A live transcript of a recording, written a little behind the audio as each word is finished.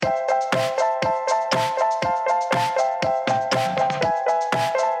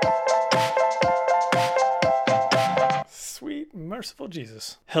Merciful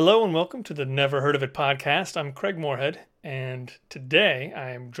Jesus. Hello and welcome to the Never Heard of It podcast. I'm Craig Moorhead, and today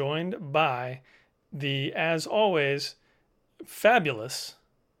I am joined by the, as always, fabulous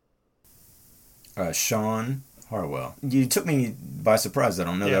Sean Harwell. You took me by surprise. I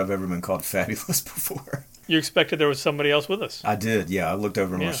don't know that I've ever been called fabulous before. You expected there was somebody else with us. I did, yeah. I looked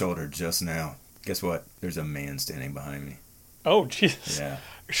over my shoulder just now. Guess what? There's a man standing behind me. Oh, Jesus. Yeah.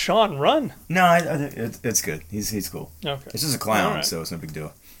 Sean, run. No, it's good. He's cool. Okay. It's just a clown, right. so it's no big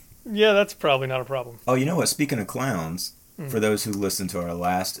deal. Yeah, that's probably not a problem. Oh, you know what? Speaking of clowns, for those who listened to our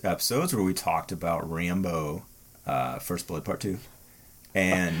last episodes where we talked about Rambo, First Blood Part 2,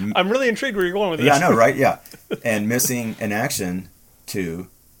 and I'm really intrigued where you're going with this. Yeah, I know, right? Yeah. And Missing in Action 2,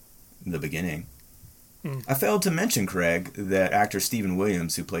 the beginning. I failed to mention, Craig, that actor Stephen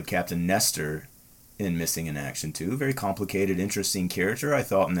Williams, who played Captain Nestor in Missing in Action 2, very complicated, interesting character, I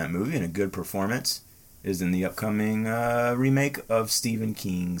thought, in that movie, and a good performance, is in the upcoming remake of Stephen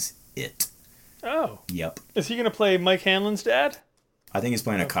King's It. Oh. Yep. Is he going to play Mike Hanlon's dad? I think he's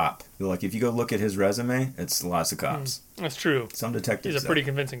playing a cop. Like, if you go look at his resume, it's lots of cops. That's true. Some detectives. He's a pretty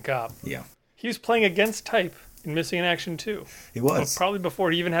convincing cop. Yeah. He was playing against type in Missing in Action 2. He was. Well, probably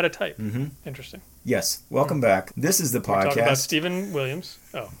before he even had a type. Mm-hmm. Interesting. Yes. Welcome back. This is the podcast. We're talking about Stephen Williams.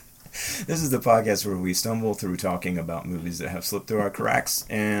 Oh. This is the podcast where we stumble through talking about movies that have slipped through our cracks,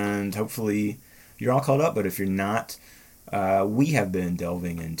 and hopefully you're all caught up, but if you're not, we have been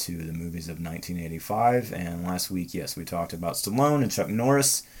delving into the movies of 1985, and last week, yes, we talked about Stallone and Chuck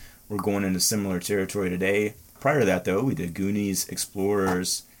Norris. We're going into similar territory today. Prior to that, though, we did Goonies,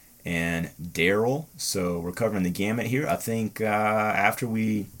 Explorers, and Daryl, so we're covering the gamut here. I think after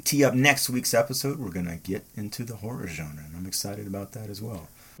we tee up next week's episode, we're going to get into the horror genre, and I'm excited about that as well.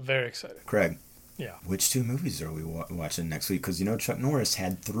 Very excited. Craig. Yeah. Which two movies are we watching next week? Because, Chuck Norris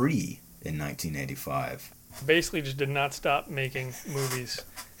had 3 in 1985. Basically just did not stop making movies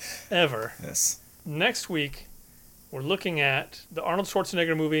ever. Yes. Next week, we're looking at the Arnold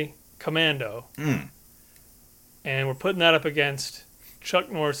Schwarzenegger movie, Commando. And we're putting that up against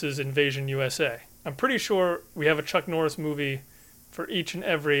Chuck Norris's Invasion USA. I'm pretty sure we have a Chuck Norris movie for each and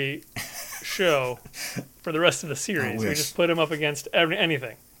every show for the rest of the series. We just put him up against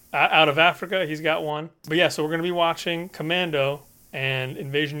anything. Out of Africa, he's got one. But yeah, so we're going to be watching Commando and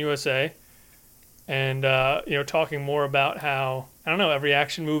Invasion USA, and talking more about how, I don't know, every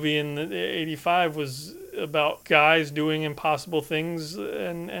action movie in the 85 was about guys doing impossible things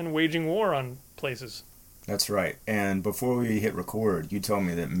and waging war on places. That's right. And before we hit record, you told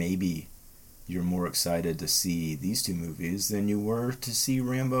me that maybe you're more excited to see these two movies than you were to see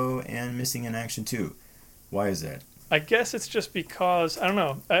Rambo and Missing in Action 2. Why is that? I guess it's just because, I don't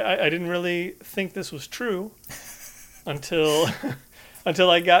know, I didn't really think this was true until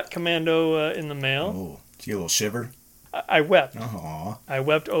I got Commando in the mail. Oh, did you get a little shiver? I wept. Aww. I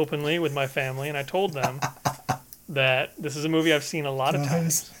wept openly with my family, and I told them that this is a movie I've seen a lot of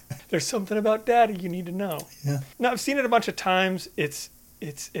times. There's something about Daddy you need to know. Yeah. Now, I've seen it a bunch of times. It's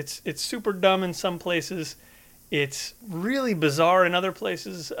super dumb in some places. It's really bizarre in other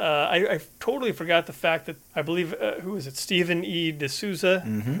places. I totally forgot the fact that I believe, who is it? Stephen E. D'Souza,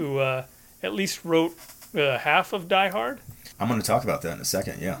 who at least wrote half of Die Hard. I'm going to talk about that in a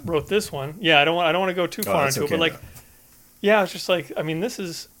second. Yeah. Wrote this one. Yeah, I don't want to go too far into it, but yeah, it's just like, I mean, this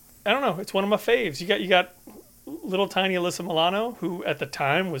is, I don't know, it's one of my faves. You got little tiny Alyssa Milano, who at the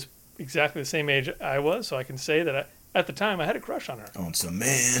time was exactly the same age I was, so I can say that at the time I had a crush on her. On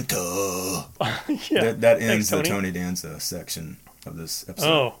Samantha. Yeah. That ends the Tony Danza section of this episode.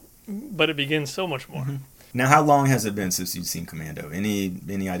 Oh, but it begins so much more. Now, how long has it been since you've seen Commando?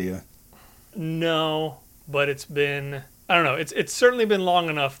 Any idea? No, but it's been, I don't know, it's certainly been long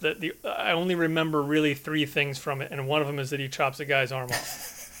enough that I only remember really 3 things from it, and one of them is that he chops a guy's arm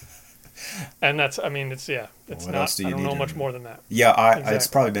off. And that's, I mean, it's, yeah, it's what not, else do you I don't know need much more than that. Yeah, Exactly. It's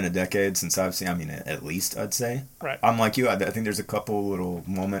probably been a decade since I've seen, I mean, at least I'd say. Right. I'm like you, I think there's a couple little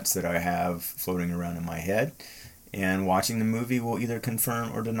moments that I have floating around in my head, and watching the movie will either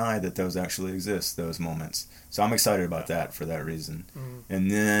confirm or deny that those actually exist, those moments. So I'm excited about that for that reason.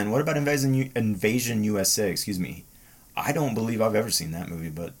 And then, what about Invasion USA, excuse me? I don't believe I've ever seen that movie,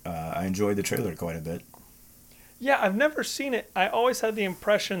 but I enjoyed the trailer quite a bit. Yeah, I've never seen it. I always had the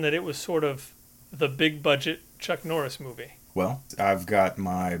impression that it was sort of the big budget Chuck Norris movie. Well, I've got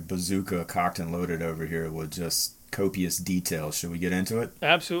my bazooka cocked and loaded over here with just copious details. Should we get into it?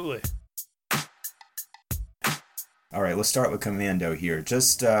 Absolutely. All right, let's start with Commando here.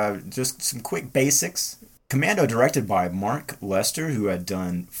 Just some quick basics. Commando, directed by Mark Lester, who had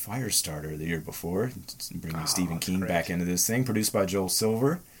done Firestarter the year before, bringing Stephen King back into this thing. Produced by Joel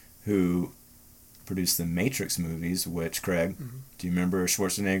Silver, who produced the Matrix movies, which, Craig, do you remember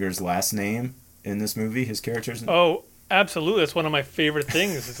Schwarzenegger's last name in this movie, his character's name? Oh, absolutely. That's one of my favorite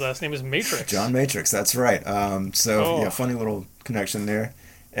things. His last name is Matrix. John Matrix, that's right. Yeah, funny little connection there.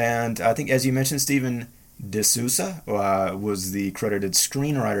 And I think, as you mentioned, Stephen D'Souza was the credited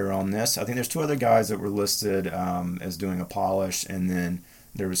screenwriter on this. I think there's two other guys that were listed as doing a polish, and then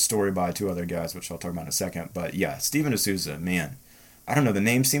there was story by two other guys, which I'll talk about in a second. But yeah, Stephen D'Souza, man. I don't know, the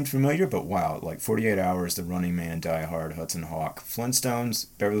name seemed familiar, but wow, like 48 Hours, The Running Man, Die Hard, Hudson Hawk, Flintstones,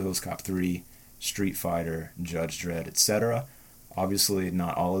 Beverly Hills Cop 3, Street Fighter, Judge Dredd, etc. Obviously,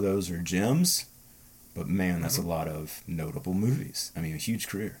 not all of those are gems, but man, that's a lot of notable movies. I mean, a huge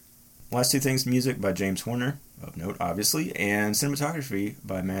career. Last two things, music by James Horner, of note, obviously, and cinematography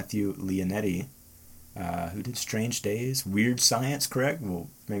by Matthew Leonetti, who did Strange Days, Weird Science, correct? We'll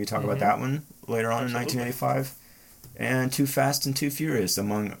maybe talk about that one later on. Absolutely. In 1985. And Too Fast and Too Furious,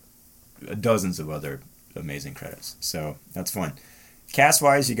 among dozens of other amazing credits. So that's fun.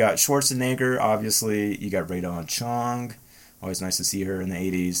 Cast-wise, you got Schwarzenegger, obviously. You got Radon Chong. Always nice to see her in the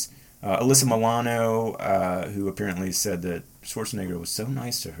 80s. Alyssa Milano, who apparently said that Schwarzenegger was so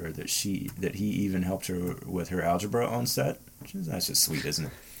nice to her that he even helped her with her algebra on set. That's just sweet, isn't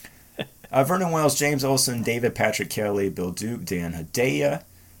it? Vernon Wells, James Olsen, David Patrick Kelly, Bill Duke, Dan Hedaya,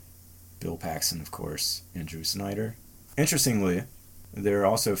 Bill Paxton, of course, and Drew Snyder. Interestingly, there are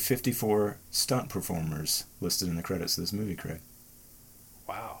also 54 stunt performers listed in the credits of this movie, Craig.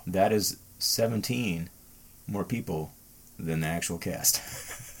 Wow. That is 17 more people than the actual cast.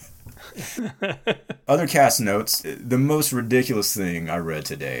 Other cast notes, the most ridiculous thing I read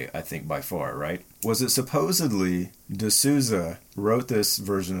today, I think by far, right, was that supposedly D'Souza wrote this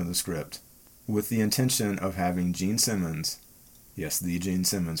version of the script with the intention of having Gene Simmons, yes, the Gene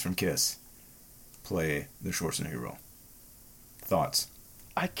Simmons from Kiss, play the Schwarzenegger role. Thoughts?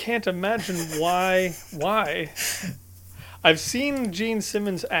 I can't imagine why. I've seen Gene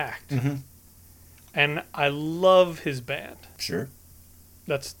Simmons act, and I love his band. Sure.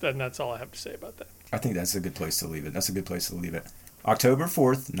 That's all I have to say about that. I think that's a good place to leave it. October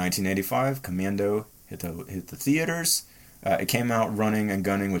 4th, 1985, Commando hit the theaters. It came out running and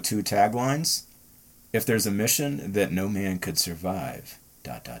gunning with two taglines. If there's a mission that no man could survive, ...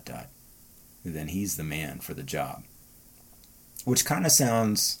 then he's the man for the job. Which kind of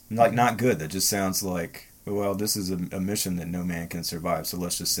sounds like not good. That just sounds like, well, this is a mission that no man can survive, so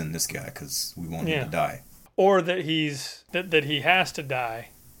let's just send this guy because we want him to die. Or that he has to die,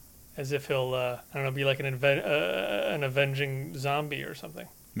 as if he'll be like an avenging zombie or something.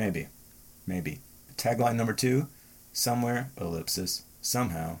 Maybe. Tagline number 2: somewhere, ellipsis,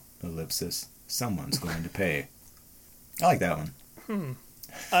 somehow, ellipsis, someone's going to pay. I like that one.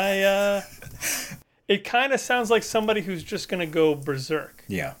 It kind of sounds like somebody who's just going to go berserk.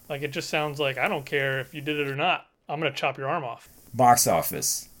 Yeah. Like, it just sounds like, I don't care if you did it or not. I'm going to chop your arm off. Box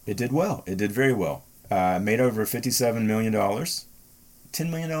office. It did well. It did very well. Made over $57 million. $10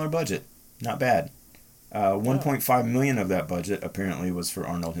 million budget. Not bad. $1.5 million of that budget apparently was for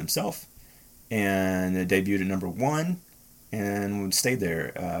Arnold himself. And it debuted at number 1 and stayed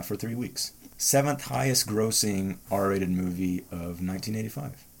there for 3 weeks. 7th highest grossing R-rated movie of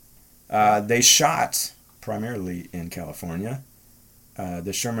 1985. They shot primarily in California.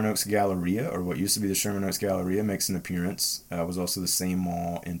 The Sherman Oaks Galleria, or what used to be the Sherman Oaks Galleria, makes an appearance. Was also the same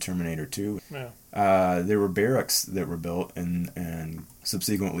mall in Terminator 2. Yeah. There were barracks that were built and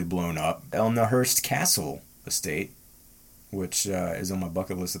subsequently blown up. Elmhurst Castle Estate, which is on my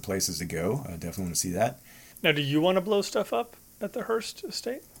bucket list of places to go. I definitely want to see that. Now, do you want to blow stuff up at the Hearst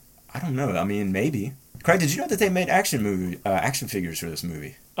Estate? I don't know. I mean, maybe. Craig, did you know that they made action figures for this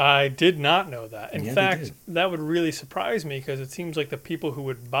movie? I did not know that. In fact, that would really surprise me because it seems like the people who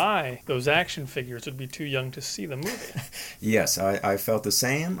would buy those action figures would be too young to see the movie. Yes, I felt the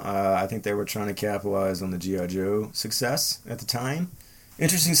same. I think they were trying to capitalize on the G.I. Joe success at the time.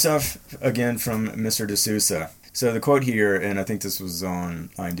 Interesting stuff, again, from Mr. D'Souza. So the quote here, and I think this was on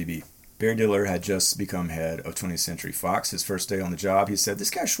IMDb. Barry Diller had just become head of 20th Century Fox. His first day on the job, he said, "This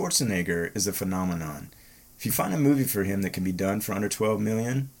guy Schwarzenegger is a phenomenon. If you find a movie for him that can be done for under $12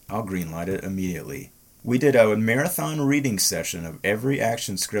 million, I'll greenlight it immediately." We did a marathon reading session of every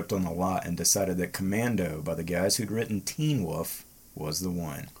action script on the lot and decided that Commando, by the guys who'd written Teen Wolf, was the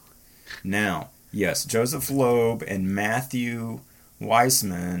one. Now, yes, Joseph Loeb and Matthew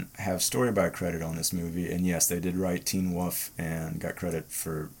Weissman have story by credit on this movie, and yes, they did write Teen Wolf and got credit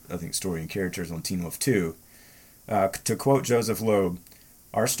for, I think, story and characters on Teen Wolf 2. To quote Joseph Loeb,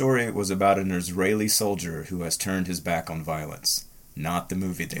 "Our story was about an Israeli soldier who has turned his back on violence, not the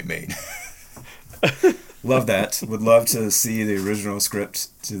movie they made." Love that. Would love to see the original script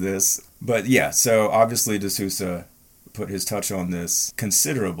to this. But yeah, so obviously De Souza put his touch on this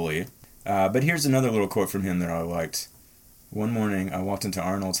considerably. But here's another little quote from him that I liked. One morning, I walked into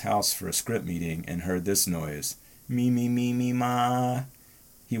Arnold's house for a script meeting and heard this noise. Me, me, me, me, ma.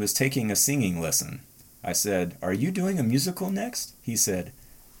 He was taking a singing lesson. I said, "Are you doing a musical next?" He said,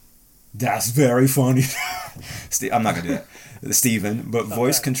 "That's very funny." I'm not going to do that. Stephen, but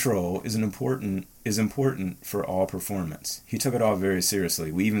voice control is important for all performance. He took it all very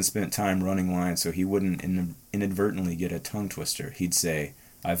seriously. We even spent time running lines so he wouldn't inadvertently get a tongue twister. He'd say,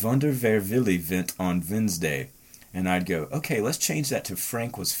 "I wonder wer Willy went on Wednesday." And I'd go, "Okay, let's change that to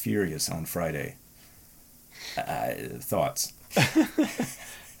Frank was furious on Friday." Thoughts?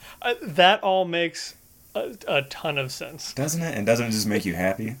 That all makes a ton of sense. Doesn't it? And doesn't it just make you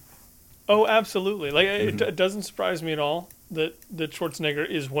happy? Oh, absolutely. Like, it doesn't surprise me at all that Schwarzenegger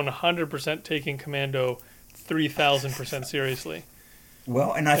is 100% taking Commando 3,000% seriously.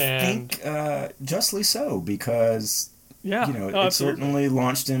 Well, and I think justly so, because it certainly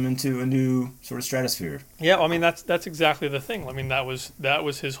launched him into a new sort of stratosphere. Yeah, I mean that's exactly the thing. I mean that was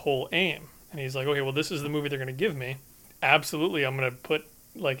his whole aim, and he's like, okay, well, this is the movie they're going to give me. Absolutely, I'm going to put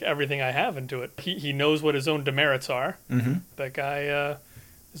like everything I have into it. He knows what his own demerits are. Mm-hmm. That guy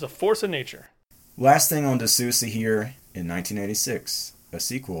is a force of nature. Last thing on De Souza here. In 1986, a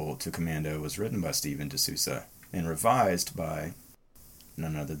sequel to Commando was written by Steven De Souza and revised by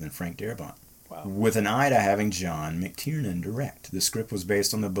none other than Frank Darabont. Wow. With an eye to having John McTiernan direct. The script was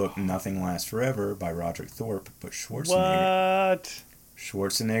based on the book Nothing Lasts Forever by Roderick Thorpe, but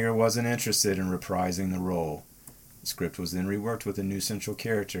Schwarzenegger wasn't interested in reprising the role. The script was then reworked with a new central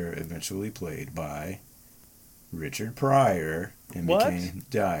character, eventually played by Richard Pryor, and became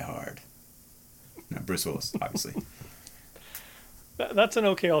Die Hard. No, Bruce Willis, obviously. That's an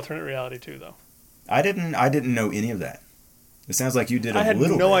okay alternate reality too, though. I didn't know any of that. It sounds like you did a little bit. I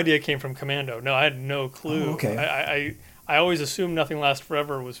had no idea it came from Commando. No, I had no clue. Oh, okay. I always assumed Nothing Lasts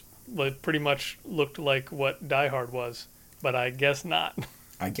Forever was pretty much looked like what Die Hard was, but I guess not.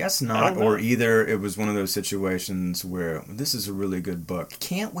 I guess not, or either it was one of those situations where this is a really good book.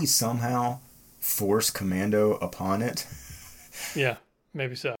 Can't we somehow force Commando upon it? Yeah,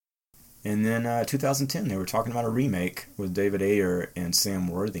 maybe so. And then 2010, they were talking about a remake with David Ayer and Sam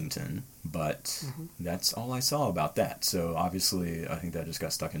Worthington, but that's all I saw about that. So obviously, I think that just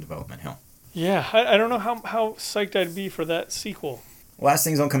got stuck in development hell. Yeah, I don't know how psyched I'd be for that sequel. Last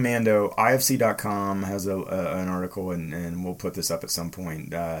things on Commando, IFC.com has an article, and we'll put this up at some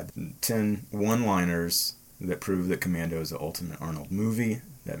point, 10 one-liners that prove that Commando is the ultimate Arnold movie.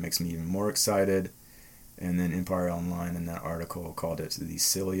 That makes me even more excited. And then Empire Online in that article called it the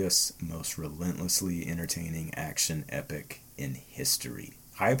silliest, most relentlessly entertaining action epic in history.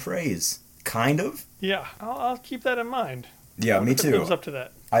 High praise. Kind of. Yeah, I'll keep that in mind. Yeah, me too. Lives up to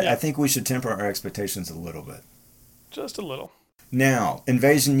that. I think we should temper our expectations a little bit. Just a little. Now,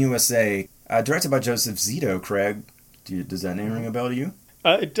 Invasion USA, directed by Joseph Zito. Craig, does that name ring a bell to you?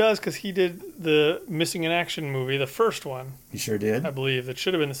 It does, because he did the Missing in Action movie, the first one. He sure did. I believe. That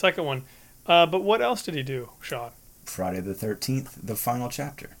should have been the second one. But what else did he do, Sean? Friday the 13th, the final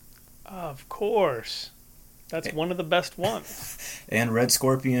chapter. Of course. That's one of the best ones. And Red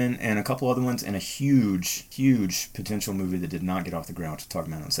Scorpion and a couple other ones, and a huge, huge potential movie that did not get off the ground. We'll talk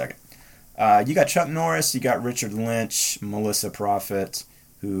about in a second. You got Chuck Norris, you got Richard Lynch, Melissa Prophet,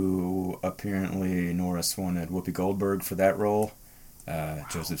 who apparently Norris wanted Whoopi Goldberg for that role.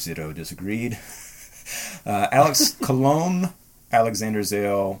 Joseph Zito disagreed. Alex Colon, Alexander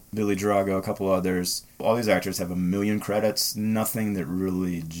Zale, Billy Drago, a couple others. All these actors have a million credits. Nothing that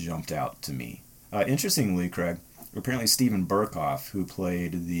really jumped out to me. Interestingly, Craig, apparently Steven Berkoff, who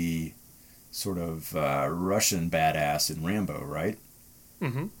played the sort of Russian badass in Rambo, right?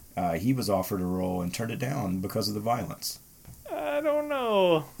 Mm-hmm. He was offered a role and turned it down because of the violence. I don't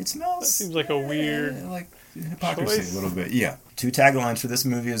know. It smells... That seems like a weird... like hypocrisy choice. A little bit, yeah. 2 taglines for this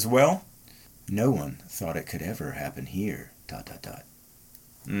movie as well. No one thought it could ever happen here. ... I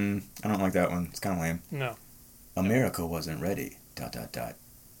don't like that one. It's kind of lame. No. America wasn't ready. ...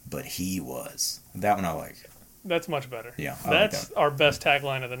 But he was. That one I like. That's much better. Yeah, that's like our best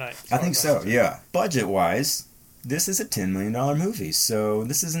tagline of the night. I think so, yeah. Budget-wise, this is a $10 million movie, so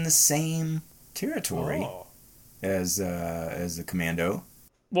this is in the same territory as the Commando.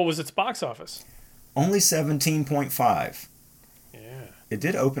 What was its box office? Only 17.5. Yeah. It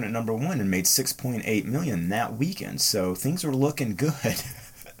did open at number 1 and made $6.8 million that weekend, so things were looking good.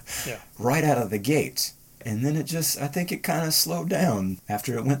 Yeah. Right out of the gate. And then I think it kind of slowed down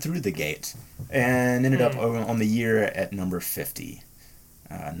after it went through the gate. And ended up on the year at number 50.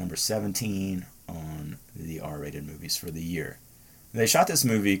 Number 17 on the R-rated movies for the year. They shot this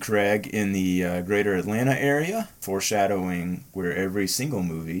movie, Craig, in the greater Atlanta area, foreshadowing where every single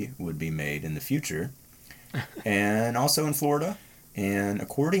movie would be made in the future, and also in Florida. And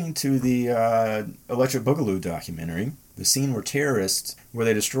according to the Electric Boogaloo documentary, the scene where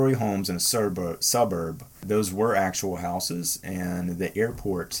they destroy homes in a suburb, those were actual houses, and the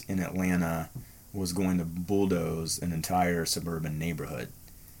airport in Atlanta was going to bulldoze an entire suburban neighborhood.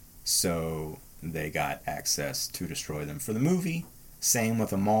 So they got access to destroy them for the movie. Same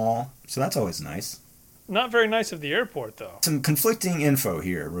with a mall. So that's always nice. Not very nice of the airport, though. Some conflicting info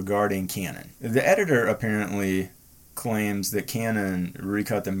here regarding Cannon. The editor apparently claims that Cannon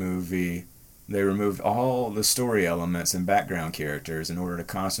recut the movie. They removed all the story elements and background characters in order to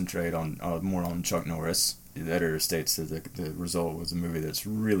concentrate on more on Chuck Norris. The editor states that the result was a movie that's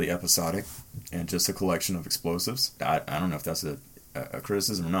really episodic and just a collection of explosives. I don't know if that's a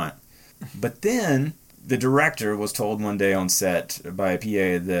criticism or not. But then the director was told one day on set by a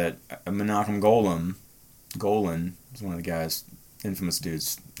PA that Menachem Golan is one of the guys, infamous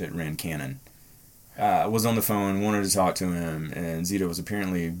dudes that ran Cannon, was on the phone, wanted to talk to him, and Zito was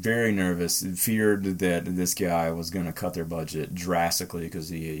apparently very nervous, feared that this guy was going to cut their budget drastically because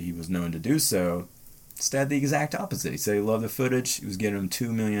he was known to do so. Instead, the exact opposite. He said he loved the footage. He was getting him $2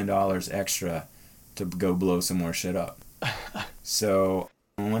 million extra to go blow some more shit up. So,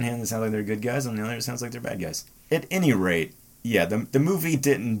 on one hand, it sounds like they're good guys. On the other, it sounds like they're bad guys. At any rate, yeah, the movie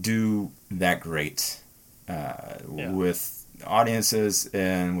didn't do that great with audiences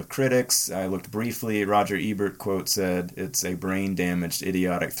and with critics. I looked briefly. Roger Ebert, quote, said, "It's a brain-damaged,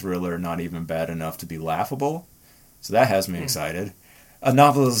 idiotic thriller, not even bad enough to be laughable." So that has me excited. A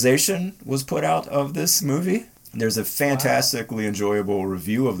novelization was put out of this movie. There's a fantastically enjoyable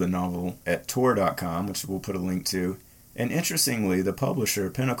review of the novel at Tor.com, which we'll put a link to. And interestingly, the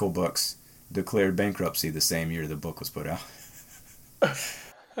publisher, Pinnacle Books, declared bankruptcy the same year the book was put out.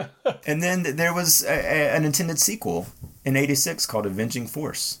 And then there was an intended sequel in '86 called Avenging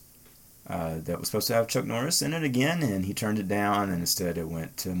Force that was supposed to have Chuck Norris in it again, and he turned it down, and instead it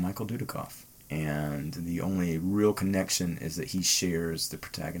went to Michael Dudikoff. And the only real connection is that he shares the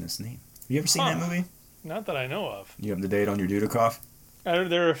protagonist's name. Have you ever seen that movie? Not that I know of. You up to date on your Dudikoff?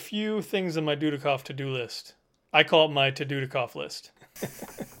 There are a few things on my Dudikoff to-do list. I call it my to-Dudikoff list.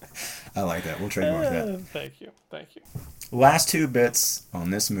 I like that. We'll trademark that. Thank you. Last two bits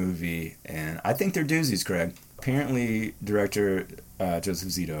on this movie, and I think they're doozies, Craig. Apparently, director Joseph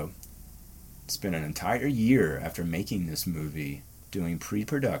Zito spent an entire year after making this movie doing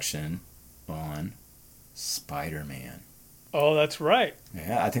pre-production on Spider-Man. Oh, that's right.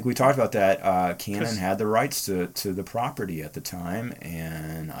 Yeah, I think we talked about that. Cannon had the rights to the property at the time,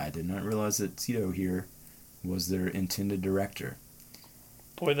 and I did not realize that Zito here was their intended director.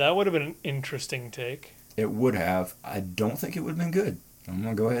 Boy, that would have been an interesting take. It would have. I don't think it would have been good. I'm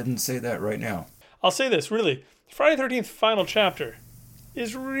going to go ahead and say that right now. I'll say this, really. Friday the 13th Final Chapter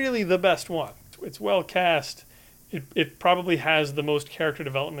is really the best one. It's well cast. It probably has the most character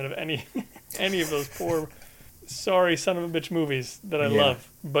development of any of those poor, sorry son of a bitch movies that I love.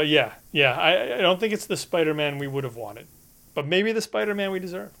 But yeah, I don't think it's the Spider-Man we would have wanted. But maybe the Spider-Man we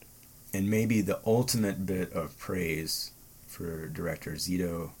deserved. And maybe the ultimate bit of praise for director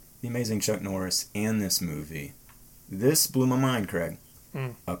Zito, the amazing Chuck Norris, and this movie. This blew my mind, Craig.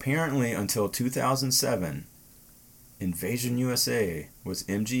 Apparently, until 2007, Invasion USA was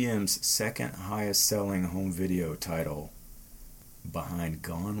MGM's second highest selling home video title, behind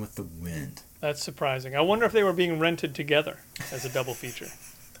Gone with the Wind. That's surprising. I wonder if they were being rented together as a double feature.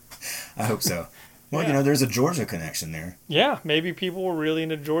 I hope so. Well, there's a Georgia connection there. Yeah, maybe people were really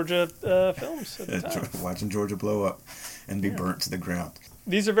into Georgia films at the time. Watching Georgia blow up and be burnt to the ground.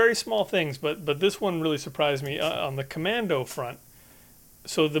 These are very small things, but this one really surprised me on the Commando front.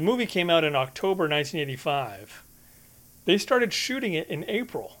 So the movie came out in October 1985. They started shooting it in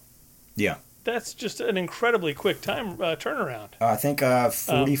April. Yeah. That's just an incredibly quick turnaround. I think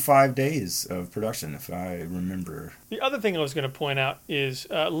 45 days of production, if I remember. The other thing I was going to point out is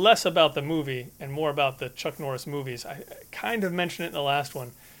less about the movie and more about the Chuck Norris movies. I kind of mentioned it in the last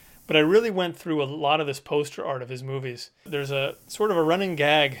one, but I really went through a lot of this poster art of his movies. There's a sort of a running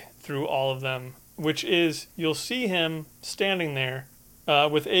gag through all of them, which is you'll see him standing there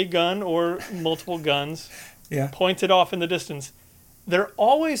with a gun or multiple guns pointed off in the distance. They're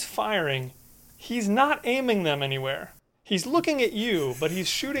always firing. He's not aiming them anywhere. He's looking at you, but he's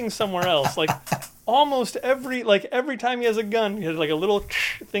shooting somewhere else. Like almost every time he has a gun, he has like a little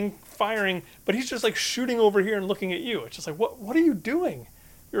thing firing, but he's just like shooting over here and looking at you. It's just like, what are you doing?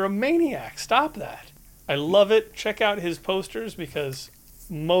 You're a maniac. Stop that. I love it. Check out his posters because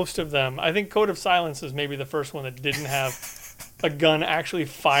most of them. I think Code of Silence is maybe the first one that didn't have a gun actually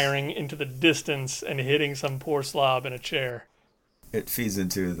firing into the distance and hitting some poor slob in a chair. It feeds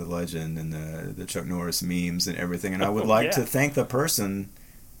into the legend and the Chuck Norris memes and everything. And I would like to thank the person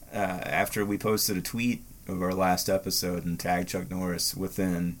after we posted a tweet of our last episode and tagged Chuck Norris.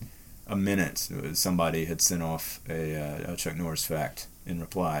 Within a minute, somebody had sent off a Chuck Norris fact in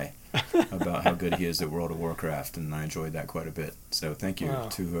reply about how good he is at World of Warcraft, and I enjoyed that quite a bit. So thank you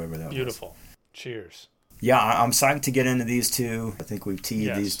to whoever that was. Beautiful. Cheers. Yeah, I'm psyched to get into these two. I think we've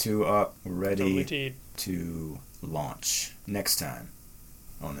teed these two up. We're ready to launch next time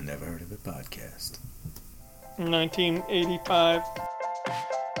on the Never Heard of It podcast. 1985.